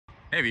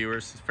Hey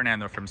viewers, it's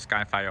Fernando from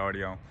SkyFi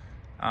Audio.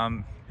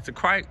 It's a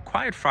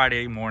quiet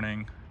Friday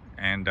morning,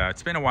 and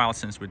it's been a while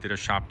since we did a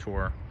shop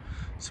tour,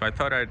 so I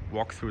thought I'd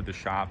walk through the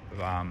shop.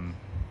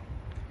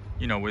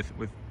 With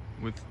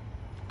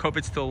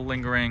COVID still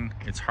lingering,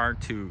 it's hard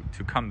to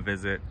come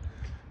visit.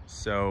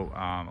 So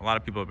a lot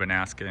of people have been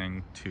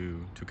asking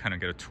to kind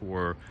of get a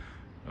tour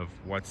of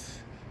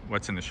what's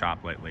in the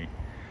shop lately.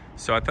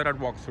 So I thought I'd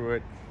walk through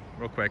it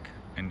real quick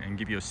and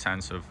give you a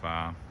sense of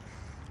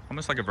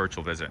almost like a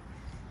virtual visit.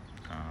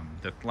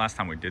 The last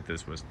time we did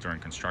this was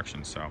during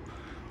construction, so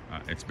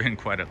it's been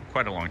quite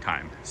a long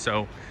time.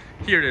 So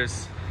here it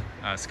is,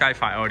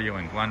 SkyFi Audio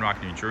in Glen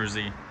Rock, New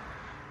Jersey.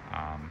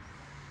 I'm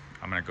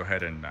going to go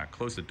ahead and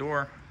close the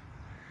door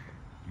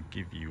and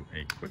give you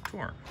a quick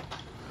tour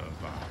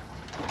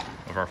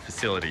of our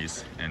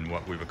facilities and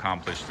what we've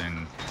accomplished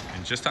in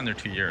just under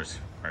 2 years,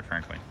 quite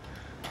frankly.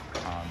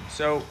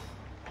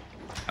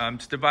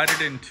 It's divided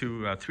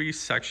into 3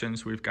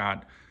 sections. We've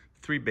got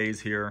 3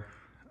 bays here.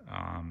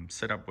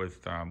 Set up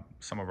with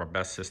some of our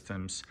best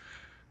systems.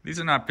 These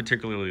are not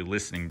particularly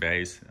listening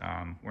bays.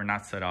 We're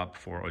not set up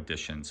for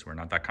auditions. We're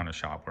not that kind of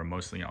shop. We're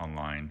mostly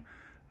online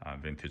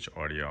vintage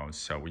audio.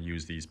 So we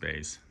use these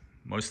bays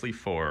mostly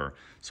for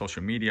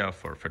social media,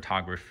 for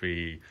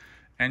photography,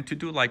 and to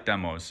do light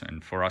demos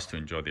and for us to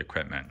enjoy the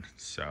equipment.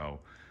 So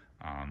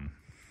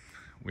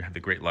we have the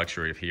great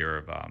luxury of here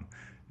of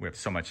we have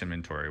so much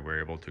inventory.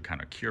 We're able to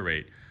kind of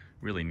curate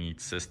really neat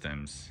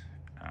systems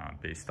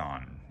based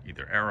on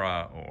either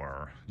era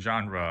or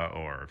genre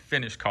or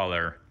finish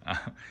color.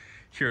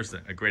 Here's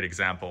a great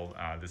example.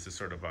 This is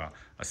sort of a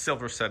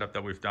silver setup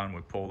that we've done. We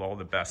pulled all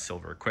the best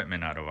silver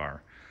equipment out of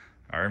our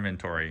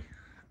inventory.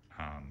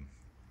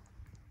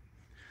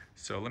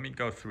 So let me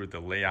go through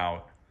the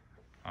layout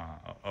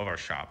of our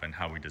shop and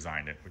how we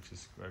designed it, which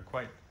is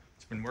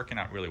it's been working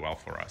out really well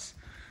for us.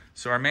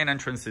 So our main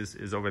entrance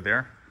is over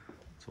there.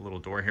 It's a little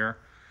door here,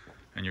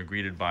 and you're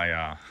greeted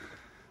by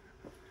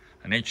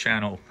an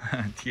 8-channel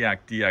TIAC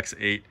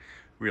DX8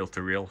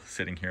 reel-to-reel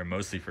sitting here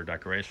mostly for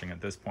decoration at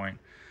this point.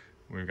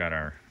 We've got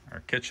our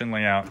kitchen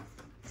layout.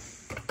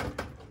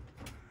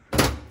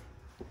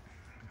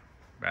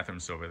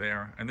 Bathrooms over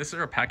there. And this is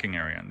our packing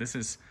area. And this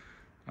is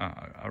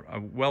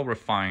a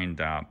well-refined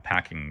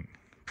packing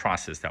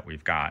process that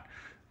we've got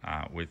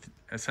with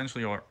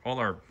essentially all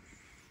our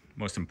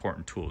most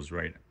important tools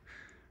right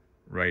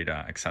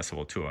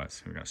accessible to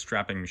us. We've got a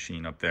strapping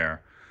machine up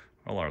there,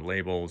 all our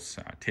labels,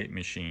 tape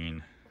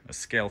machine, a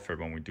scale for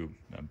when we do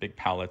big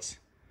pallets,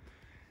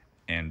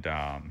 and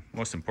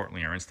most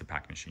importantly, our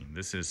Instapack machine.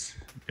 This has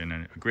been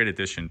a great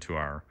addition to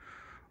our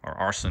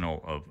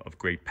arsenal of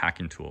great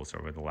packing tools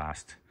over the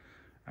last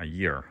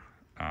year.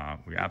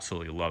 We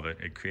absolutely love it.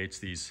 It creates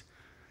these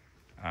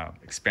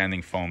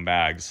expanding foam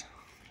bags.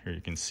 Here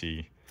you can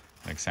see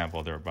an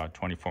example. They're about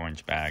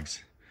 24-inch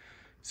bags.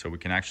 So we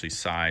can actually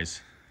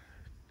size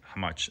how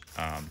much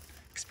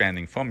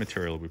expanding foam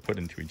material we put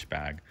into each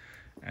bag,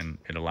 and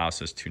it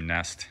allows us to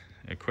nest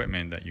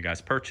equipment that you guys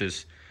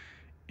purchase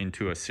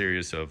into a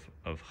series of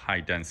high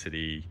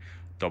density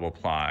double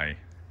ply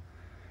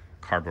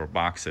cardboard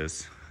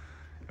boxes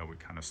that we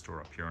kind of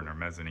store up here in our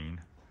mezzanine.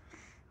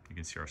 You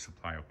can see our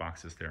supply of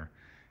boxes there,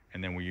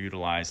 and then we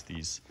utilize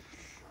these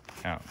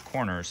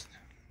corners.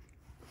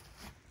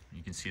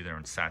 You can see they're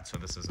in sets, so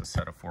this is a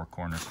set of 4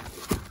 corners,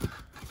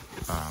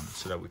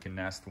 so that we can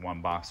nest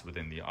one box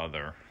within the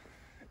other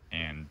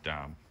and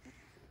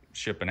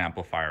ship an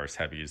amplifier as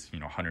heavy as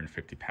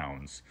 150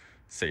 pounds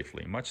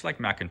safely, much like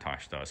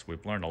Macintosh does.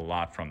 We've learned a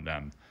lot from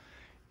them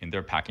in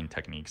their packing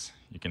techniques.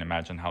 You can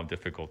imagine how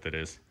difficult it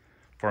is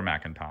for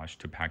Macintosh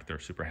to pack their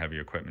super heavy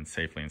equipment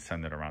safely and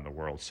send it around the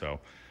world. So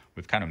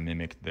we've kind of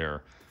mimicked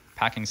their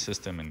packing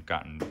system and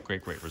gotten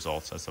great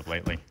results as of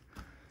lately.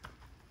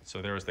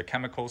 So there's the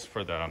chemicals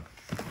for the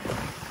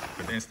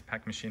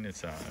Instapack machine.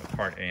 It's a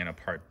part A and a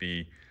part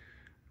B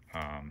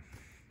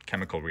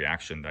chemical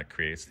reaction that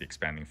creates the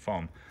expanding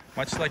foam,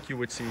 much like you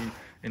would see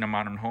in a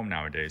modern home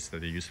nowadays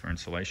that they use for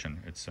insulation.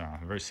 It's a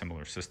very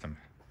similar system.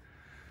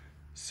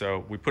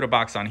 So we put a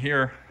box on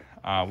here.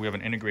 We have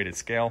an integrated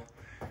scale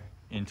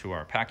into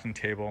our packing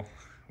table,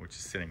 which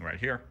is sitting right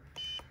here.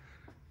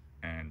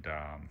 And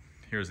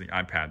here's the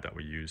iPad that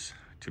we use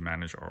to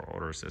manage our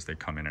orders as they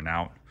come in and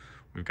out.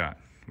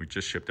 We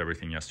just shipped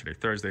everything yesterday,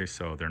 Thursday,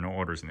 so there are no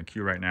orders in the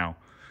queue right now.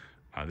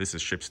 This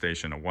is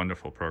ShipStation, a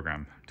wonderful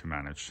program to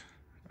manage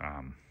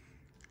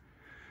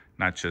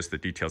not just the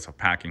details of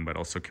packing, but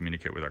also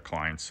communicate with our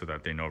clients so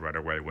that they know right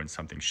away when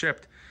something's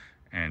shipped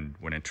and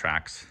when it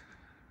tracks.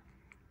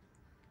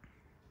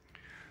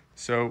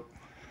 So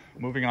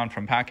moving on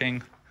from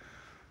packing,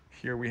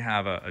 here we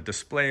have a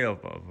display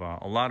of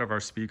a lot of our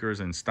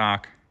speakers in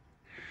stock.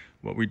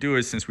 What we do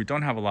is, since we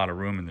don't have a lot of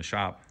room in the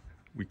shop,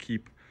 we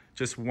keep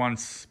just one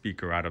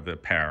speaker out of the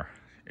pair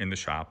in the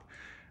shop.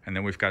 And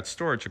then we've got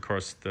storage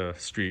across the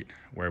street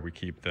where we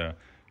keep the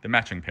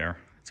matching pair.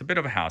 It's a bit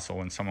of a hassle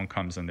when someone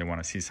comes and they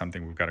want to see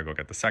something. We've got to go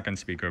get the second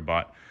speaker,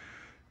 but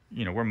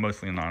we're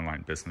mostly an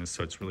online business,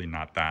 so it's really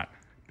not that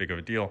big of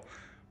a deal.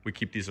 We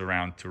keep these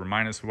around to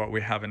remind us of what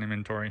we have in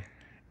inventory,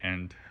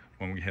 and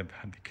when we have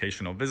the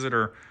occasional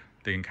visitor,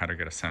 they can kind of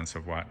get a sense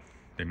of what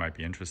they might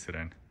be interested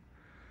in.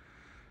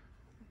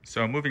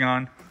 So moving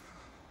on,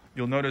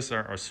 you'll notice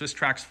our Swiss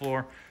Tracks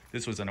floor.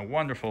 This was a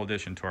wonderful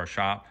addition to our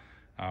shop.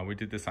 We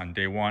did this on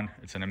day one.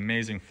 It's an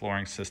amazing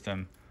flooring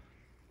system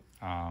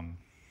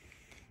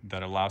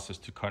that allows us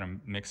to kind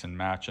of mix and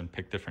match and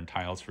pick different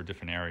tiles for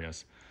different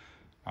areas.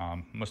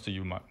 Most of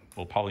you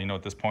will probably know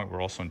at this point,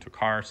 we're also into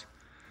cars.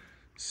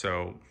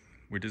 So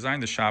we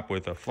designed the shop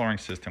with a flooring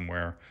system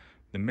where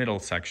the middle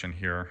section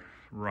here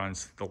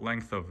runs the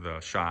length of the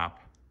shop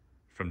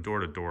from door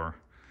to door.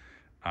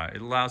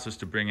 It allows us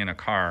to bring in a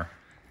car,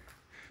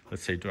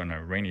 let's say during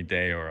a rainy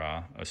day or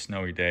a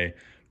snowy day,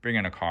 bring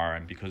in a car,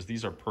 and because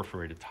these are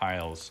perforated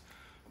tiles,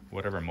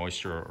 whatever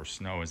moisture or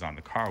snow is on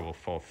the car will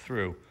fall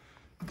through,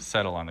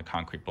 settle on the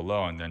concrete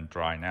below, and then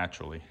dry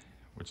naturally,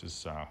 which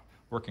is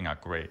working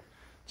out great.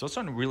 It's also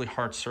on a really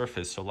hard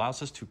surface, so it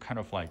allows us to kind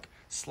of like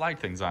slide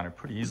things on it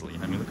pretty easily.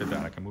 I mean, look at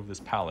that. I can move this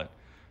pallet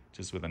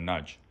just with a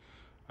nudge,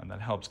 and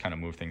that helps kind of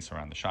move things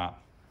around the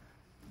shop.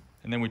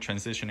 And then we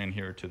transition in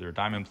here to their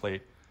diamond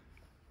plate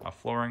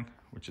flooring,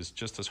 which is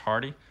just as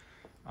hardy,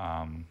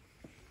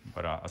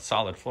 but a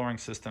solid flooring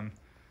system.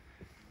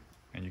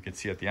 And you can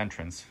see at the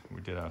entrance,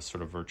 we did a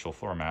sort of virtual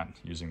floor mat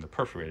using the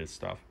perforated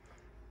stuff,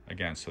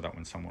 again, so that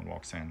when someone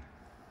walks in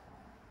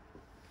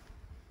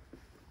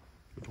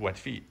with wet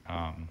feet,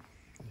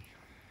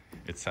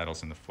 it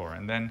settles in the floor.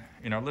 And then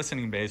in our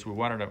listening bays, we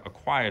wanted a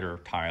quieter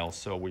tile,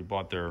 so we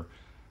bought their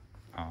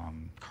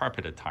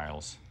carpeted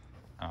tiles.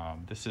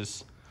 This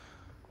is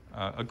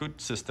a good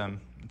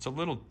system. It's a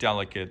little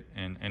delicate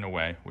in a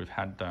way. We've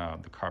had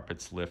the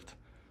carpets lift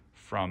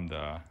from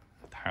the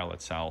tile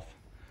itself,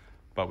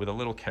 but with a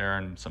little care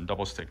and some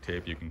double stick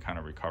tape, you can kind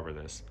of recover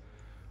this.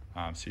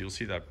 So you'll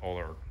see that all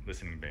our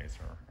listening bays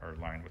are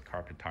lined with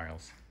carpet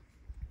tiles.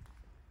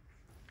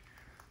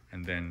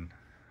 And then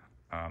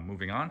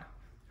moving on,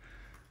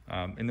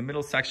 in the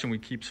middle section, we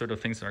keep sort of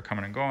things that are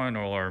coming and going,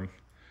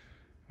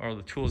 all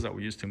the tools that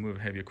we use to move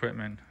heavy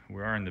equipment.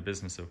 We are in the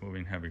business of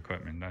moving heavy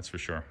equipment, that's for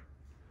sure.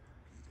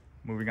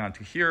 Moving on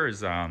to here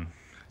is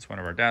it's one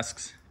of our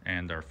desks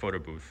and our photo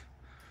booth.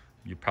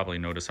 You probably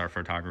notice our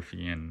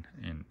photography in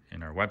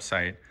our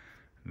website.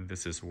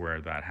 This is where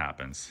that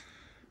happens.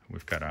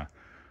 We've got a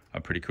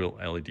pretty cool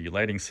LED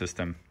lighting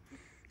system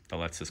that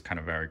lets us kind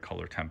of vary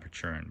color,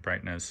 temperature, and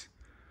brightness.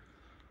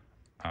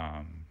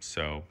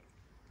 So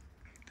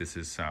this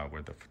is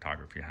where the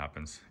photography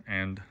happens.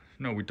 And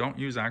no, we don't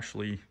use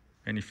actually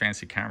any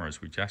fancy cameras.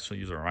 We actually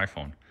use our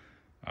iPhone.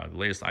 The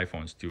latest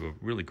iPhones do a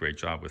really great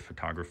job with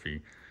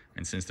photography.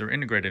 And since they're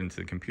integrated into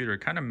the computer,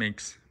 it kind of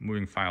makes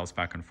moving files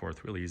back and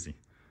forth really easy.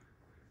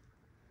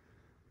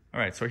 All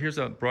right, so here's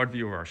a broad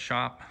view of our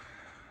shop.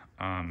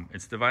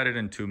 It's divided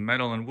into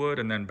metal and wood,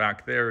 and then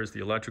back there is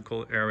the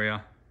electrical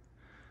area.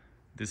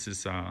 This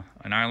is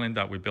an island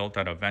that we built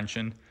out of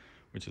Vention,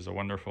 which is a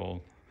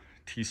wonderful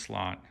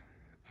T-slot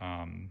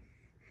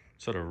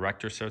sort of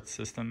rector set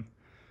system.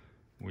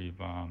 We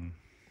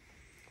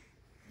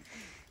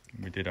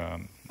did a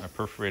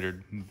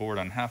perforated board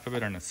on half of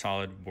it and a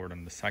solid board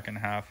on the second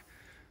half.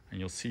 And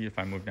you'll see if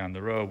I move down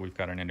the road, we've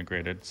got an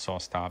integrated saw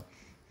stop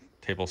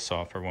table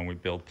saw for when we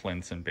build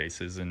plinths and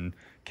bases and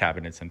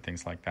cabinets and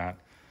things like that.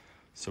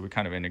 So we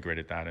kind of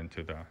integrated that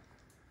into the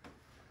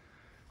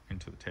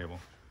table.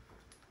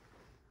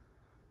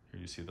 Here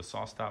you see the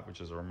saw stop,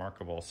 which is a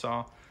remarkable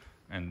saw.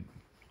 And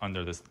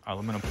under this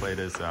aluminum plate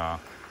is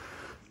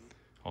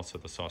also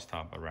the saw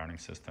stop, a routing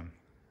system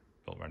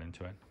built right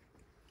into it.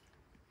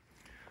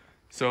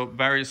 So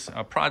various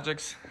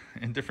projects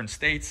in different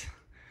states.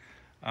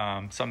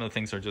 Some of the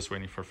things are just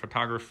waiting for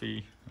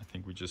photography. I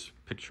think we just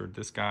pictured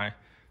this guy,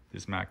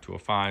 this Mac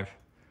 205.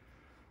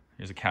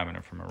 Here's a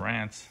cabinet from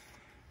Marantz.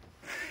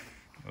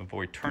 A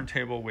Void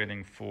turntable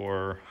waiting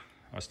for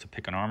us to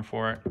pick an arm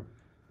for it.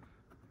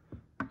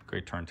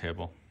 Great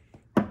turntable.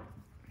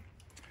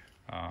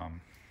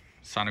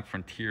 Sonic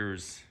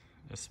Frontiers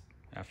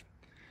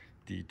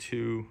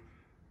FD2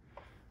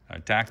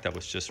 DAC that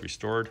was just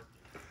restored.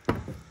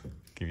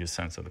 Give you a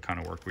sense of the kind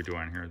of work we do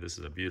on here. This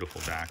is a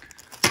beautiful DAC.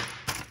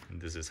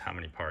 And this is how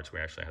many parts we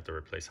actually had to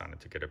replace on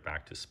it to get it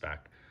back to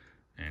spec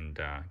and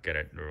get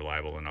it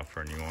reliable enough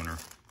for a new owner.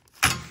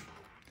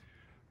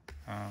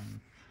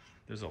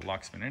 There's a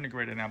Luxman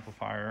integrated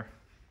amplifier.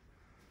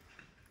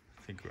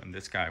 I think on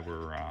this guy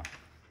we're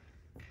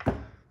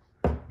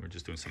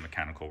just doing some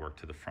mechanical work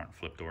to the front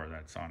flip door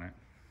that's on it.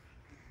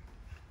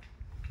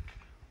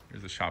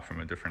 Here's the shop from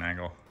a different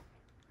angle.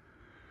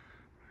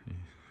 A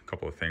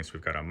couple of things.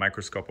 We've got a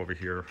microscope over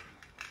here.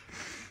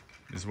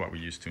 This is what we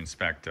use to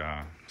inspect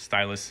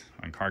stylus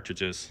on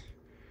cartridges.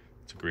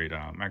 It's a great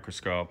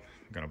microscope.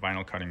 We've got a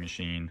vinyl cutting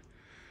machine,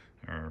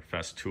 our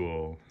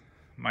Festool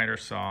miter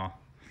saw,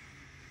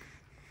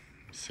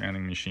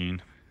 sanding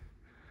machine,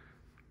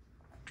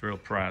 drill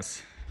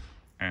press,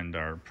 and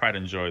our pride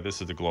and joy.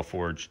 This is the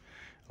Glowforge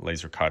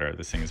laser cutter.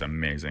 This thing is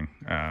amazing.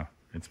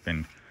 It's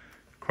been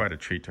quite a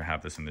treat to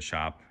have this in the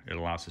shop. It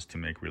allows us to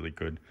make really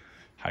good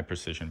high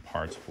precision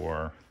parts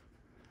for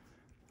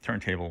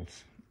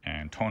turntables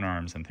and tone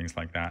arms and things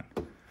like that.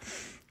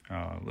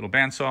 Little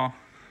bandsaw,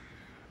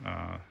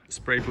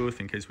 spray booth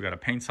in case we got to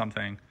paint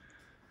something,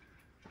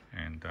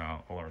 and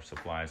all our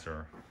supplies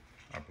are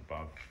up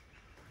above,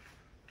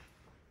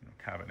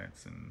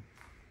 cabinets and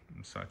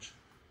such.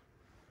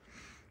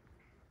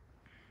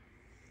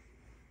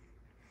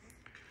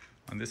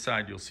 On this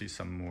side, you'll see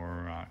some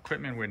more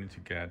equipment waiting to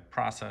get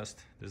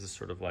processed. This is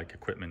sort of like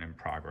equipment in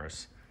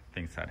progress,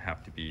 things that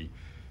have to be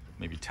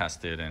maybe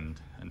tested and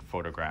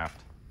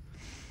photographed.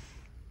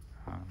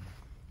 All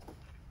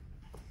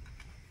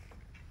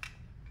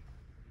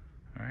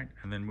right,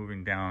 and then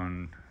moving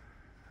down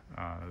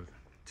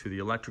to the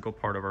electrical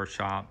part of our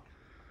shop.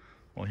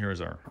 Well, here's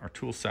our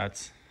tool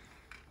sets.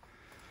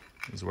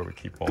 This is where we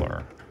keep all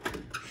our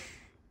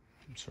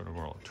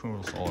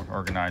tools all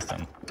organized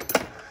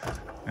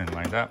and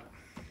lined up.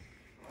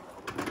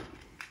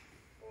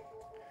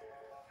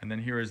 And then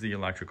here is the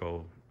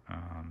electrical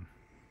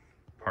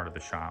part of the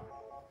shop.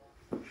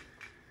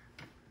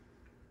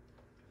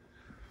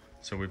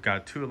 So we've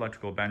got 2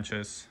 electrical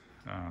benches.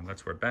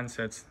 That's where Ben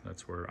sits,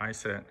 that's where I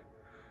sit.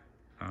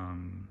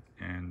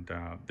 And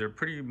they're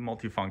pretty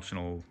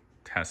multifunctional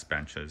test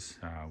benches.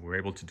 We're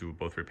able to do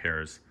both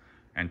repairs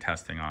and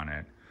testing on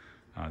it.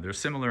 They're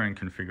similar in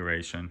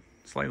configuration,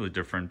 slightly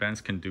different.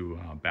 Ben's can do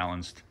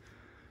balanced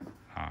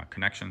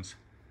connections,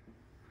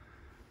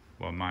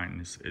 while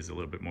mine is a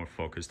little bit more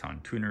focused on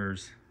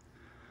tuners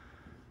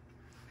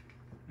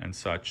and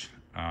such.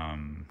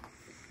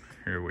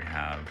 Here we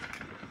have,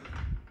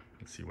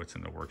 let's see what's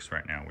in the works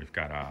right now. We've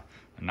got a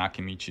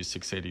Nakamichi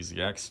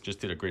 680ZX. Just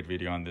did a great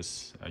video on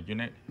this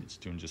unit. It's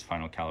doing just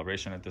final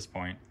calibration at this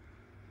point.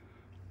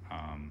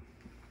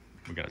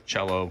 We got a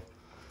cello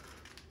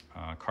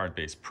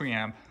card-based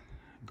preamp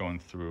going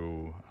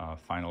through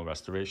final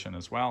restoration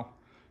as well.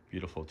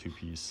 Beautiful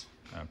 2-piece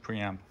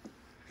preamp.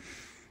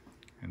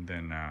 And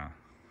then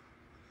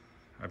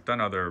I've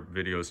done other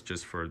videos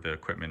just for the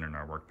equipment in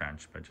our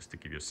workbench, but just to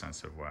give you a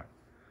sense of what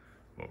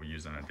we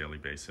use on a daily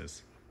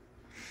basis.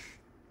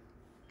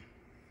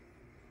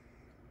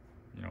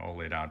 All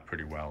laid out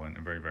pretty well and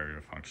very, very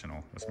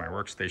functional. That's my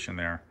workstation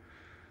there.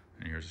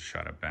 And here's a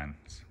shot of Ben.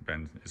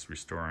 Ben is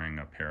restoring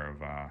a pair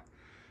of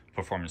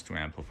Performance 2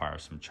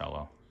 amplifiers from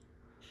cello.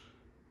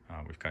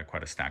 We've got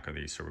quite a stack of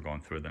these, so we're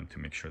going through them to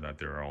make sure that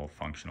they're all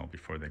functional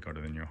before they go to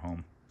the new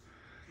home.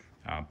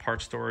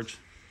 Part storage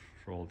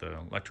for all the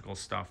electrical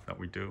stuff that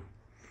we do,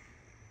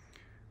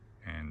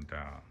 and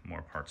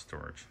more part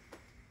storage.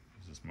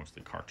 This is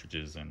mostly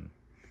cartridges and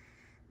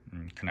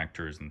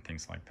connectors and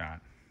things like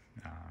that.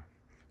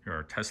 Here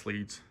are test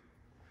leads.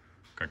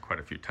 Got quite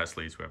a few test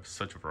leads. We have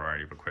such a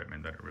variety of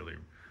equipment that it really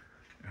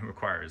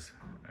requires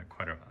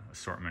quite an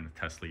assortment of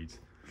test leads.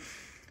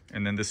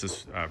 And then this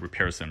is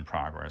repairs in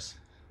progress.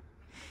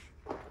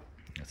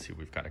 Let's see,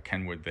 we've got a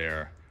Kenwood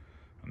there,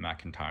 a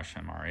Macintosh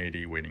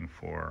MR80 waiting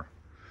for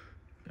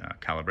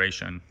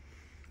calibration,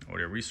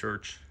 audio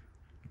research,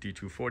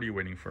 D240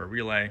 waiting for a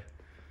relay,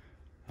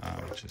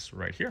 which is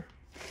right here,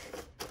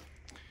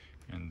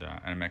 and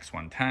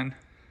MX110.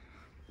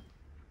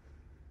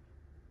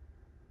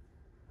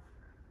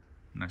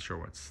 I'm not sure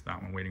what's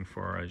that one waiting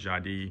for. A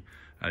Jadi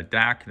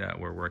DAC that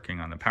we're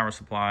working on the power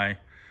supply.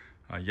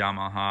 A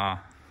Yamaha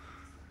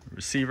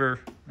receiver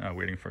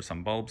waiting for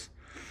some bulbs.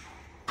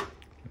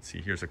 Let's see,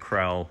 here's a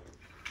Krell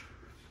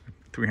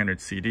 300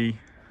 CD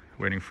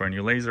waiting for a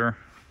new laser.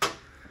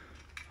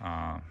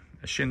 A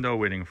Shindo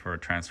waiting for a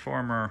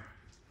transformer.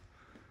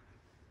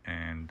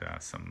 And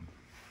some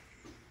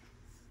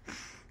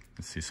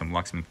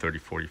Luxman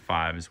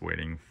 3045s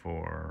waiting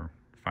for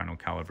final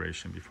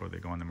calibration before they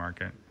go on the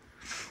market.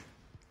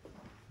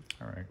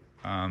 All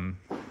right.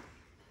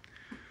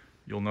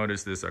 You'll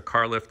notice there's a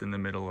car lift in the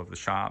middle of the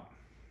shop.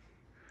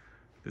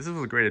 This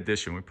is a great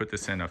addition. We put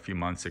this in a few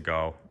months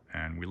ago,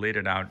 and we laid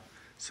it out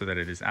so that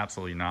it is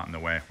absolutely not in the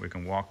way. We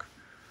can walk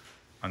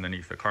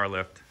underneath the car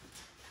lift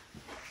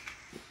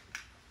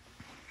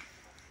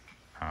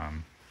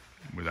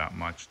without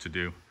much to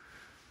do.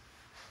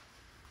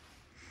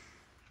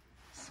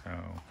 So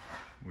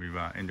we've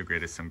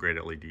integrated some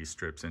great LED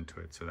strips into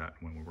it so that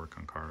when we work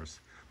on cars,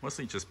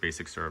 mostly just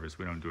basic service.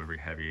 We don't do very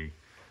heavy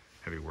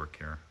work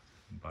here,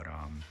 but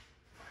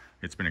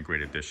it's been a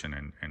great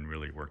addition and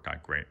really worked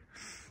out great.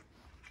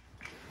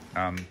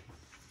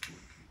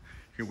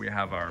 Here we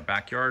have our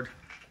backyard,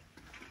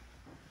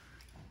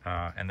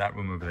 and that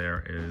room over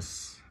there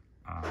is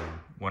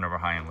one of our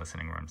high-end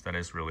listening rooms. That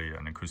is really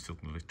an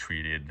acoustically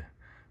treated,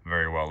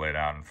 very well laid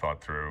out and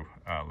thought through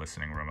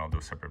listening room. I'll do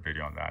a separate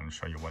video on that and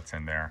show you what's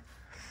in there.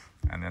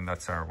 And then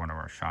that's one of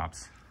our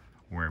shops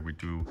where we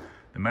do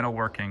the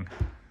metalworking.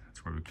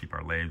 That's where we keep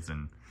our lathes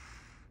and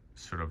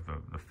sort of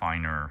the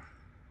finer,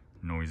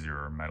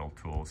 noisier metal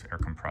tools, air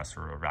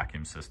compressor, a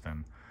vacuum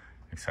system,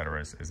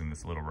 etc. is in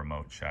this little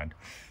remote shed.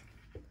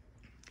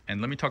 And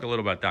let me talk a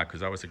little about that, because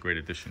that was a great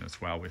addition as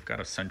well. We've got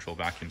a central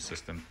vacuum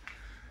system,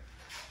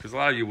 because a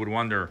lot of you would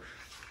wonder,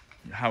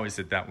 how is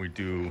it that we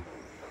do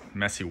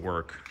messy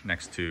work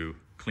next to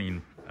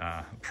clean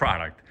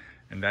product?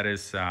 And that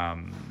is,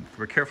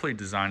 we're carefully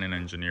designed and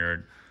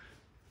engineered,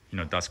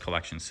 dust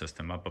collection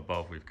system. Up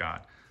above, we've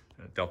got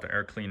Delta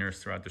air cleaners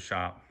throughout the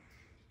shop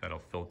that'll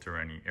filter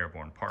any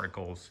airborne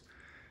particles.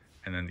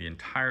 And then the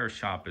entire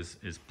shop is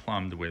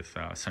plumbed with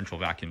a central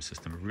vacuum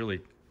system,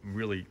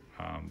 really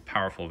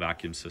powerful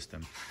vacuum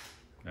system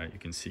that you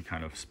can see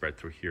kind of spread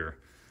through here.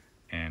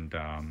 And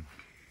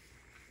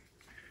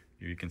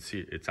you can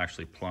see it's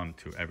actually plumbed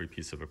to every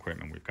piece of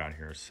equipment we've got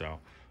here. So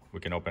we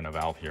can open a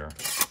valve here,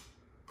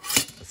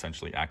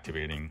 essentially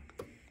activating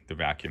the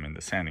vacuum in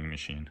the sanding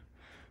machine.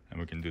 And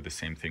we can do the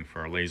same thing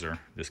for our laser.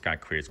 This guy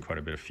creates quite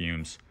a bit of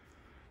fumes,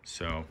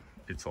 so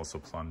it's also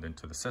plumbed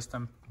into the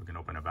system. We can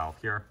open a valve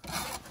here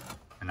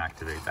and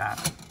activate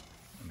that.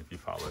 And if you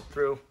follow it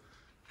through,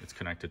 it's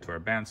connected to our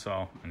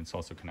bandsaw, and it's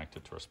also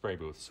connected to our spray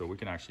booth. So we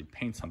can actually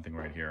paint something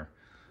right here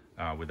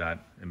without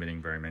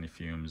emitting very many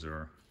fumes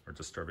or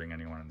disturbing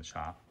anyone in the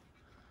shop.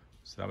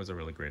 So that was a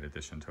really great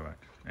addition to it.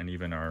 And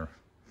even our,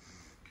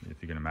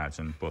 if you can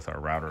imagine, both our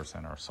routers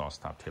and our saw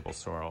stop table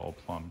saw are all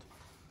plumbed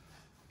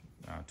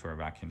to our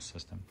vacuum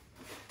system.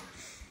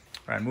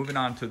 All right, moving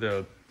on to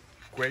the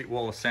great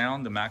wall of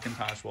sound, the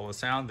Macintosh wall of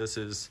sound. This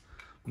is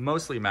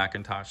mostly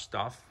Macintosh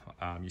stuff.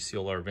 You see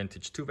all our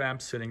vintage tube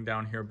amps sitting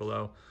down here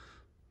below.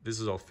 This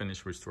is all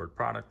finished restored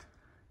product.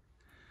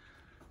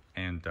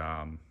 And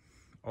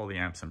all the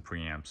amps and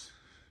preamps.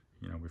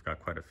 You know, we've got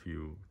quite a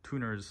few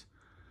tuners,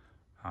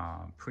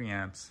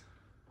 preamps,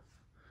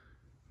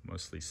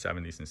 mostly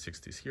 70s and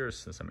 60s here,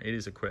 so some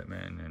 80s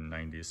equipment and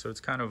 90s. So it's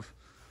kind of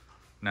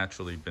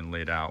naturally been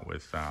laid out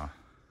with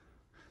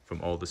from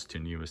oldest to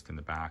newest in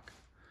the back.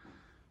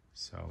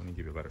 So let me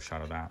give you a better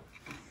shot of that.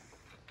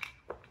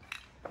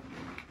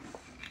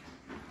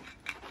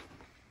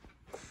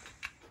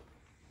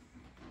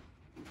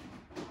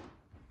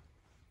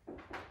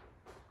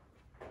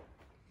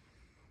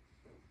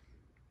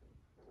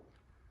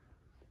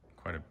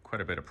 Quite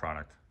a bit of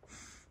product.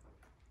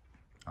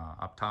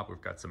 Up top,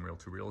 we've got some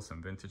reel-to-reels,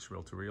 some vintage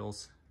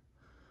reel-to-reels,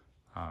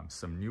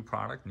 some new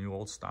product, new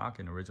old stock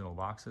in original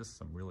boxes,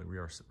 some really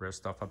rare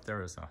stuff up there.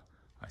 There's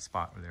I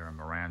spot there a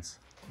Marantz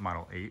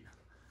Model 8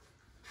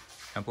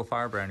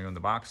 amplifier, brand new in the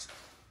box.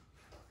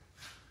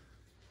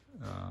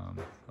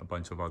 A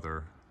bunch of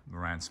other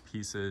Marantz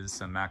pieces,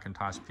 some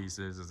Macintosh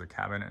pieces. There's a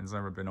cabinet that's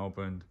never been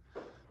opened.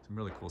 Some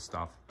really cool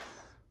stuff.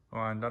 Oh,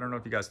 and I don't know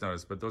if you guys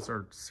noticed, but those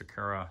are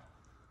Sakura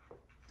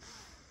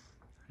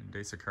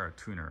Sakura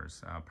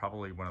tuners,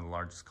 probably one of the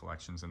largest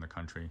collections in the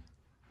country.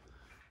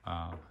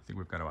 I think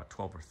we've got about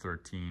 12 or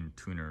 13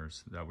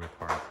 tuners that we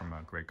acquired from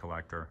a great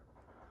collector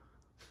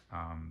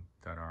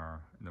that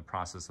are in the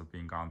process of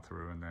being gone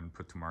through and then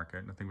put to market.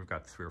 And I think we've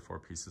got 3 or 4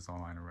 pieces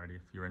online already.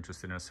 If you're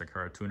interested in a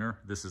Sakura tuner,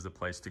 this is the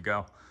place to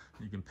go.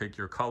 You can pick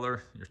your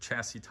color, your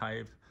chassis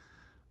type,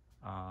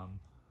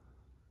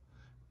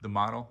 the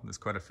model. There's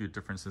quite a few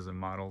differences in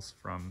models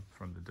from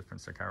the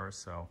different Sakuras.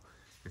 So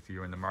if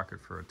you're in the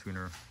market for a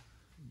tuner,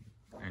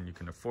 and you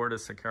can afford a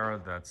Sakura,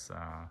 that's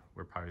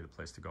we're probably the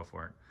place to go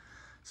for it.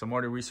 Some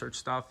more research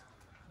stuff.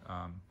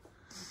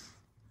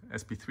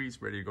 SP3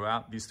 is ready to go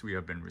out. These 3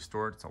 have been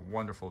restored. It's a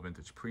wonderful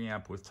vintage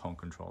preamp with tone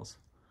controls,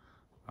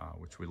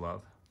 which we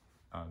love.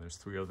 There's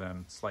 3 of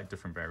them, slight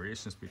different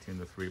variations between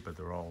the 3, but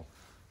they're all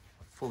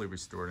fully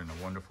restored in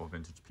a wonderful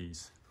vintage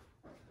piece.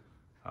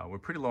 We're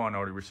pretty low on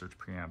audio research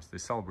preamps. They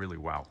sell really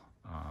well.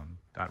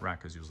 That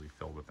rack is usually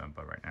filled with them,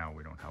 but right now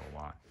we don't have a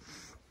lot.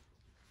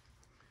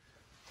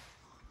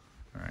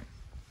 All right,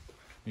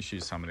 let me show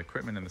you some of the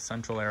equipment in the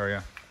central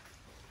area.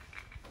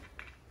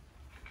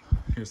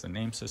 Here's the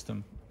name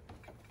system.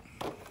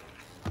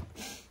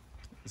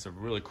 It's a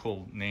really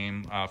cool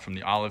name from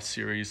the Olive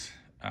series.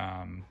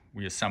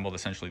 We assembled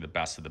essentially the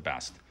best of the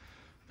best.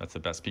 That's the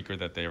best speaker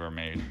that they ever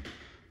made.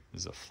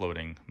 There's a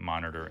floating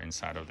monitor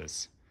inside of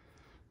this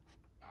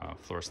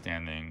floor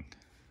standing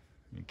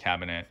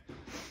cabinet,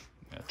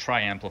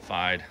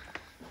 tri-amplified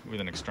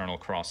with an external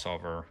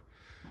crossover,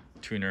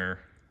 tuner,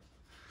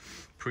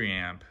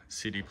 preamp,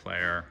 CD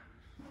player,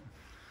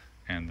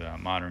 and a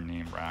modern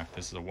name rack.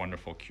 This is a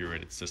wonderful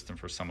curated system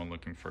for someone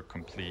looking for a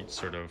complete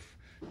sort of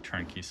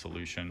turnkey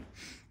solution.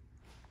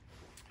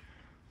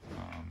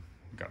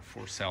 We've got a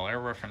 4-cell air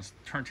reference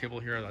turntable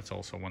here. That's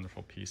also a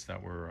wonderful piece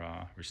that we're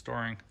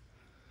restoring.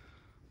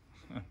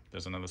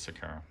 There's another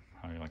Sakura.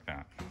 How do you like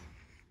that?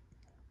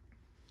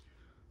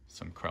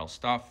 Some Krell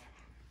stuff.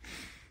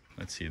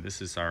 Let's see,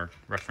 this is our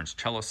reference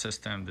cello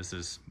system. This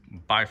is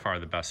by far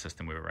the best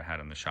system we've ever had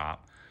in the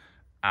shop.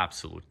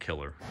 Absolute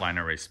killer. Line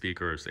array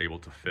speakers, able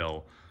to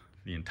fill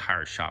the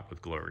entire shop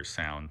with glorious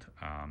sound.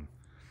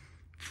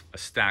 A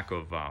stack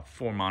of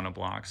 4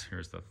 monoblocks.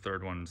 Here's the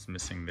 3rd one's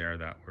missing there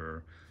that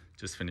we're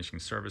just finishing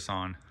service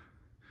on.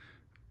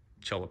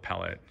 Cello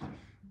pellet,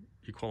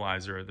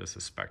 equalizer. This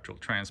is spectral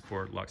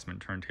transport, Luxman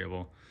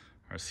turntable,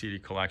 our CD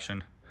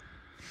collection.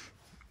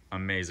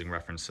 Amazing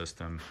reference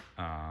system,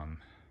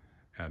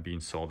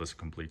 being sold as a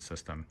complete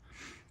system.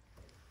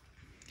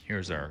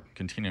 Here's our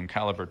Continuum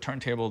caliber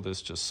turntable.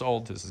 This just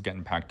sold. This is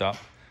getting packed up.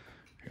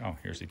 Oh,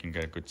 here so you can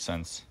get a good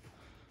sense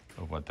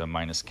of what the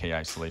 -K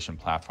isolation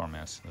platform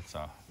is. That's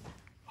a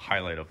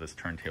highlight of this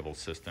turntable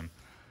system.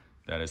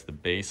 That is the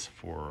base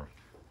for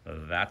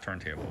that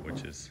turntable,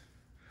 which is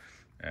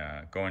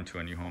going to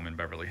a new home in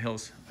Beverly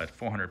Hills at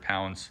 400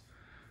 pounds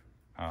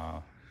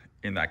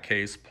in that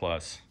case,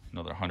 plus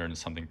another 100 and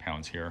something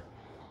pounds here.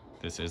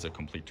 This is a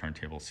complete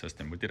turntable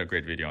system. We did a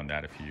great video on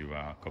that if you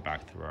go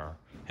back through our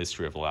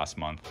history of the last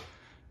month.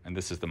 And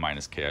this is the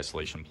 -K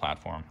isolation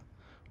platform,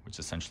 which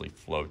essentially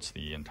floats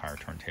the entire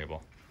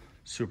turntable.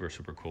 Super,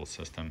 super cool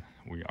system.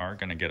 We are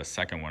gonna get a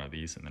second one of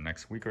these in the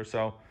next week or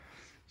so.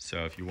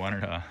 So if you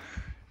wanted a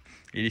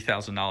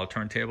 $80,000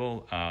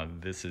 turntable,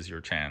 this is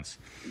your chance.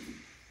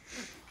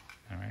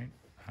 All right.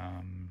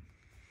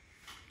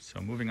 So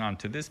moving on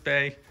to this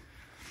bay,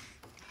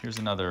 here's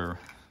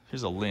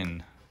a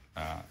Lin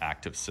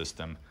active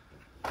system.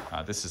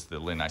 This is the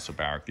Lin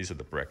isobaric. These are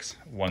the bricks.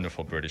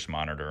 Wonderful British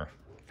monitor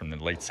from the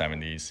late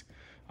 70s.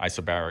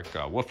 Isobaric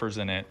woofers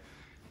in it.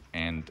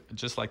 And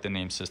just like the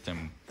name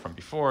system from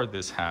before,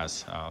 this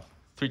has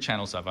 3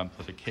 channels of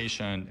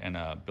amplification and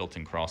a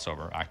built-in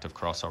crossover, active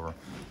crossover.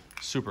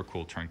 Super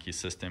cool turnkey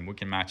system. We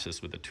can match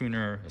this with a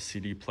tuner, a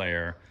CD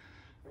player,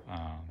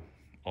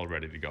 all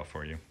ready to go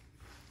for you.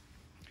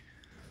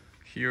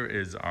 Here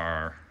is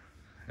I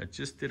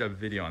just did a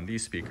video on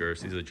these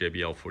speakers. These are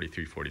JBL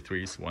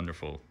 4343s,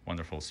 wonderful,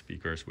 wonderful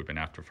speakers we've been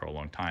after for a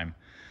long time.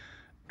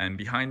 And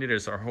behind it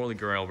is our Holy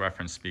Grail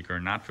reference speaker,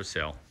 not for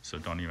sale, so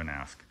don't even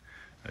ask.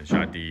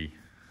 Jadi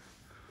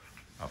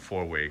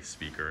 4-way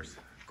speakers,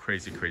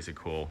 crazy, crazy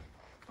cool.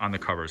 On the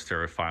cover,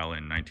 stereophile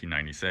in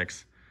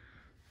 1996.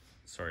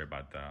 Sorry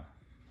about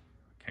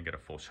can't get a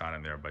full shot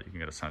in there, but you can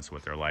get a sense of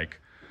what they're like.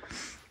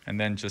 And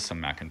then just some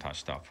Macintosh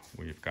stuff.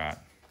 We've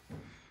got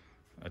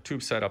a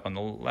tube setup on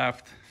the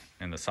left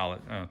and the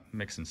solid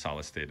mix and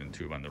solid state and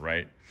tube on the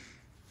right.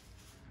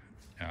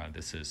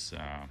 This is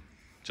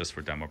just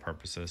for demo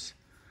purposes.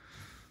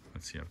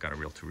 Let's see, I've got a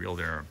reel-to-reel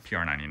there,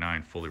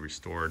 PR99, fully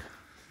restored,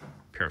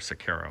 pair of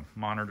Sakara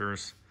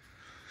monitors.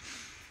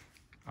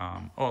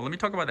 Oh, let me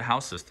talk about the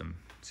house system.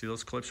 See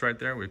those clips right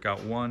there? We've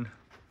got 1,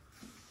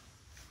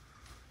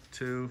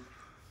 2,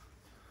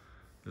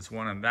 there's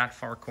one in that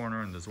far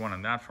corner and there's one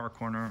in that far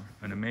corner.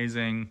 An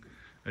amazing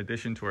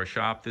addition to our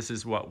shop. This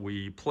is what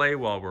we play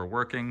while we're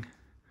working.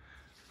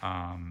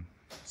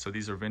 So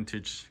these are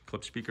vintage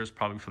clip speakers,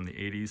 probably from the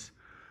 80s,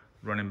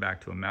 running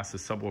back to a massive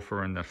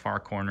subwoofer in the far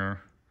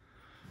corner.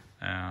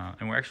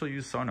 And we actually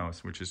use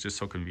Sonos, which is just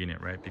so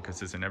convenient, right?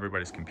 Because it's in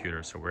everybody's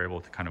computer, so we're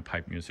able to kind of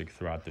pipe music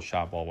throughout the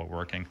shop while we're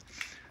working.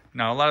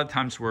 Now, a lot of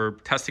times we're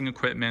testing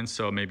equipment,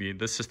 so maybe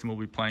this system will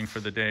be playing for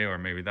the day, or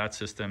maybe that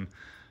system.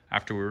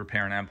 After we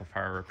repair an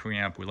amplifier or a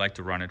preamp, we like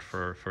to run it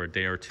for a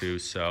day or two.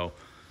 So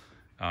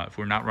if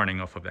we're not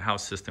running off of the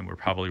house system, we're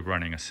probably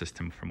running a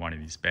system from one of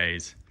these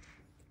bays,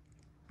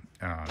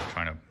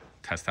 trying to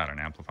test out an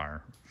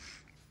amplifier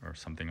or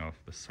something of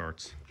the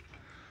sorts.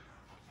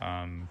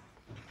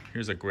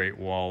 Here's a great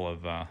wall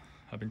of,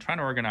 I've been trying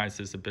to organize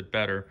this a bit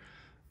better.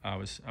 I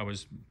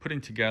was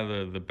putting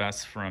together the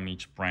best from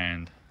each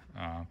brand.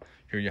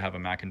 Here you have a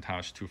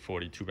Macintosh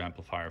 240 tube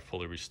amplifier,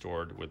 fully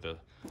restored with the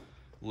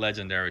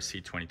legendary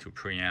C22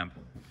 preamp.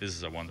 This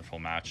is a wonderful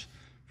match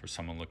for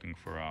someone looking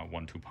for a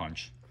 1-2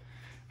 punch.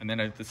 And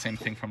then I did the same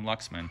thing from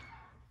Luxman.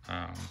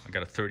 I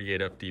got a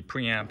 38 FD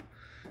preamp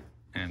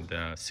and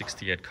a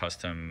 68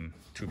 custom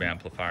tube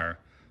amplifier,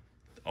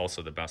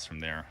 also the best from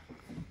there.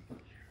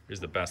 Here's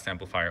the best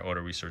amplifier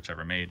auto research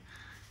ever made.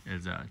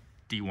 It's a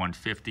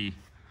D150,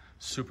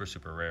 super,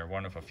 super rare,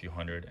 one of a few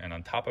hundred. And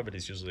on top of it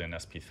is usually an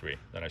SP3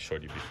 that I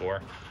showed you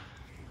before.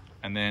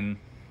 And then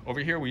over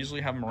here, we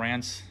usually have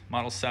Marantz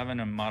Model 7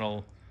 and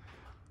Model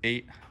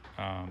 8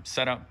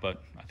 set up,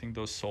 but I think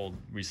those sold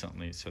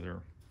recently, so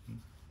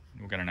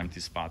we've got an empty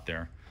spot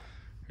there.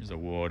 Here's a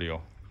Wu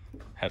Audio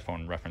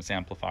headphone reference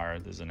amplifier.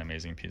 This is an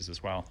amazing piece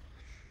as well.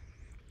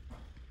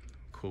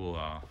 Cool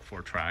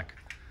 4-track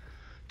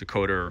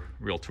decoder,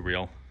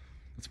 reel-to-reel.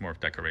 It's more of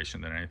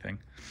decoration than anything.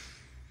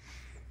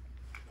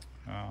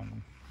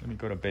 Let me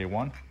go to Bay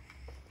 1.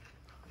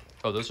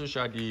 Oh, those are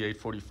Jadi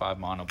 845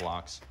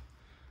 monoblocks.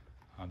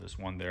 There's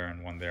one there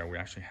and one there. We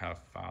actually have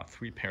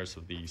 3 pairs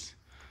of these,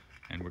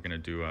 and we're gonna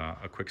do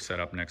a quick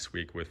setup next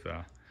week with,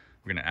 we're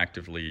gonna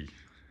actively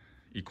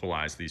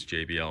equalize these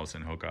JBLs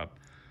and hook up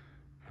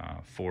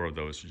 4 of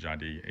those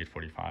Jadi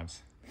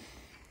 845s.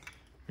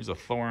 Here's a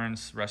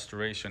Thorns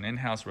restoration,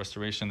 in-house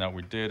restoration that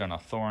we did on a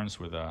Thorns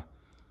with a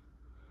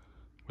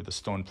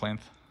stone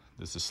plinth.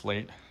 This is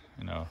slate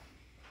and a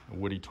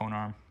woody tone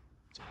arm.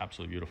 It's an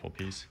absolutely beautiful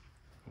piece,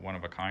 one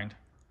of a kind.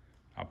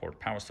 Outboard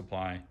power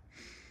supply,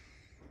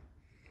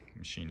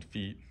 machined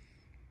feet,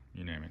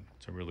 you name it.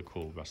 It's a really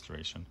cool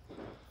restoration.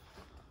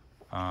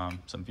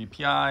 Some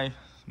VPI,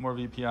 more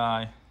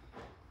VPI.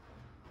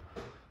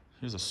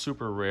 Here's a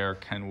super rare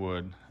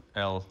Kenwood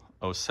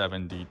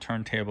L07D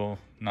turntable,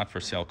 not for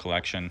sale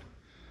collection,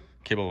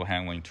 capable of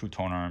handling 2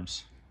 tone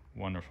arms.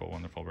 Wonderful,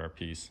 wonderful rare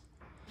piece.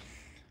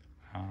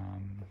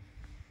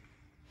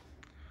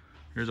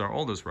 Here's our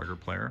oldest record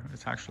player.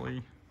 It's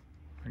actually,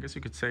 I guess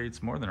you could say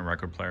it's more than a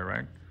record player,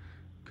 right?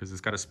 Because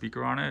it's got a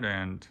speaker on it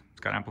and it's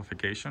got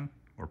amplification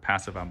or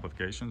passive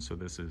amplification. So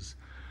this is,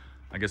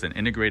 I guess, an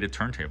integrated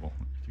turntable,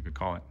 if you could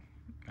call it.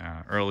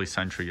 Early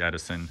century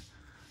Edison,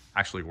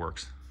 actually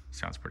works.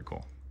 Sounds pretty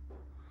cool.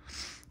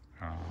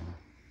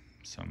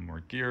 Some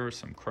more gear,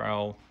 some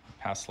Krell,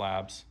 pass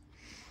slabs,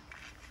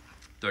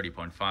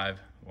 30.5,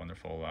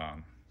 wonderful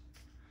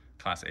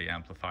Class A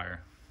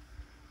amplifier,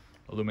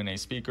 Illuminate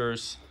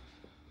speakers,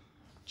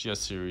 GS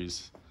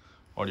series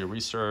audio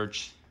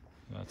research,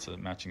 that's a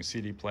matching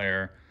CD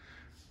player,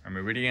 our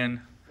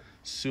Meridian,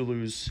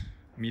 Sulu's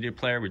media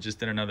player. We just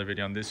did another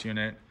video on this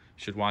unit,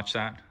 you should watch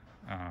that.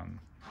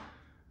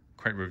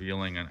 Quite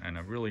revealing and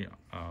a really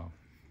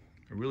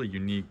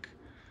unique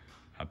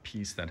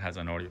piece that has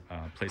an audio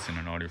place in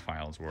an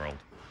audiophile's world.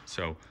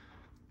 So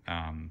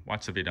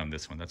watch the video on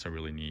this one. That's a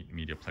really neat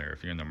media player.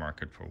 If you're in the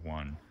market for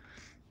one,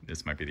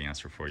 this might be the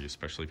answer for you,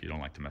 especially if you don't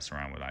like to mess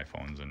around with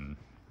iPhones and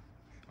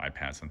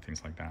iPads and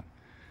things like that.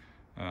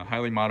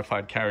 Highly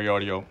modified carry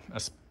audio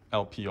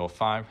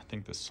LP05. I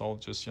think this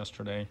sold just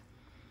yesterday.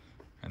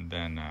 And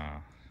then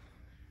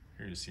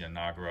here you see a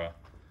Nagra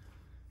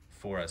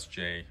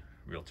 4SJ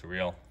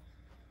reel-to-reel.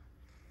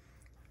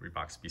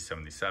 Reeboks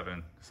B77.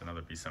 There's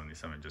another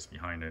B77 just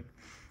behind it.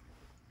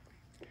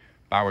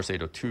 Bowers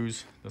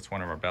 802s. That's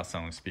one of our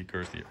best-selling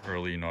speakers, the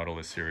early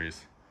Nautilus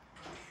series.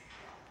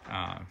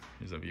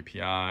 Here's a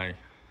VPI.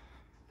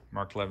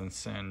 Mark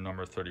Levinson,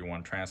 number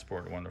 31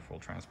 transport, wonderful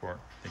transport.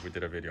 I think we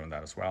did a video on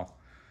that as well.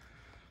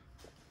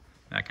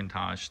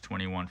 Macintosh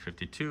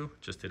 2152,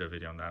 just did a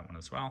video on that one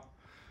as well.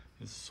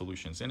 This is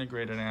Solutions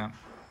integrated amp.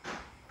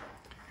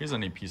 Here's a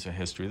neat piece of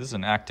history. This is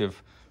an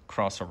active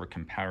crossover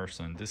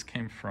comparison. This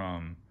came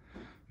from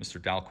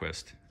Mr.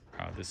 Dahlquist.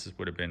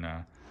 Would have been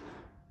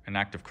an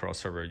active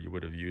crossover you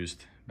would have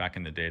used back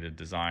in the day to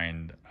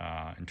design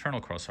internal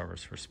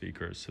crossovers for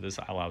speakers. So this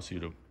allows you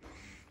to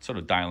sort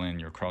of dial in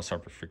your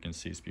crossover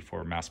frequencies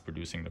before mass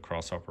producing the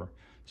crossover.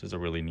 So it's a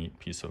really neat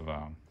piece of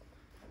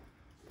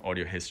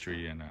audio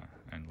history and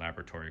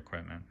laboratory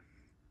equipment.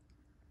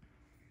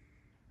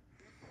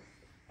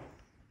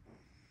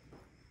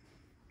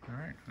 All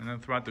right, and then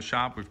throughout the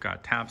shop, we've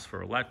got taps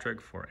for electric,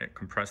 for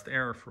compressed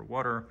air, for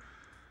water.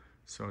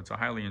 So it's a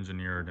highly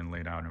engineered and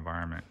laid out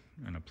environment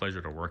and a pleasure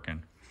to work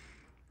in.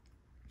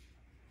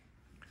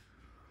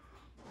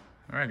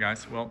 All right,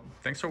 guys, well,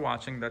 thanks for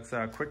watching. That's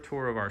a quick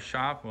tour of our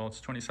shop. Well,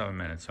 it's 27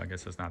 minutes, so I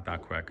guess it's not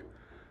that quick.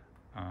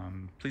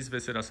 Please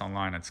visit us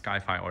online at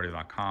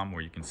skyfiaudio.com,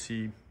 where you can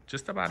see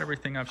just about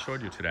everything I've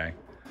showed you today,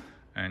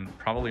 and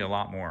probably a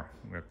lot more.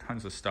 We have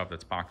tons of stuff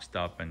that's boxed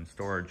up in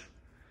storage,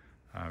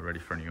 ready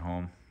for a new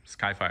home.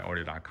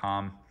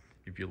 skyfiaudio.com.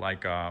 If you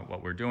like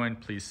what we're doing,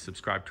 please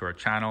subscribe to our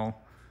channel.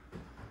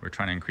 We're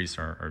trying to increase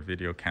our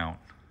video count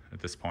at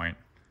this point.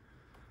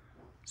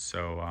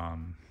 So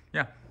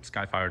yeah,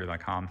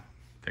 skyfiaudio.com.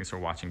 Thanks for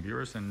watching,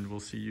 viewers, and we'll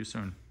see you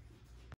soon.